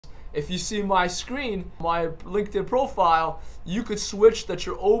If you see my screen, my LinkedIn profile, you could switch that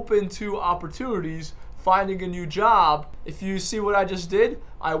you're open to opportunities, finding a new job. If you see what I just did,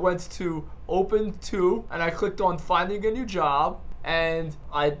 I went to open to and I clicked on finding a new job, and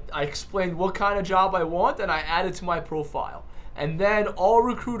I explained what kind of job I want, and I added to my profile. And then all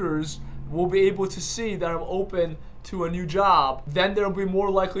recruiters will be able to see that I'm open to a new job. Then they'll be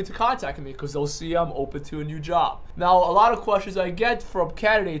more likely to contact me because they'll see I'm open to a new job. Now, a lot of questions I get from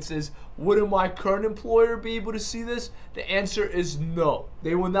candidates is, wouldn't my current employer be able to see this? The answer is no.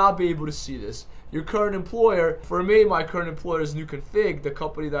 They will not be able to see this. Your current employer, for me, my current employer is New Config, the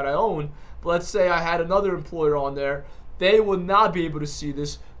company that I own. But let's say I had another employer on there. They would not be able to see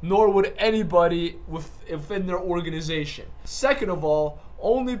this, nor would anybody within their organization. Second of all,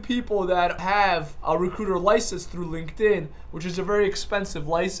 only people that have a recruiter license through LinkedIn, which is a very expensive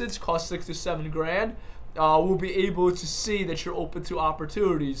license, costs 6 to 7 grand, will be able to see that you're open to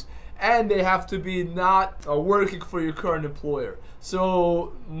opportunities. And they have to be not working for your current employer.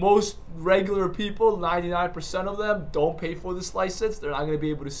 So most regular people, 99% of them, don't pay for this license. They're not going to be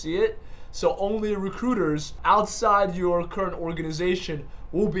able to see it. So only recruiters outside your current organization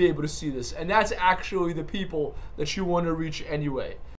will be able to see this. And that's actually the people that you want to reach anyway.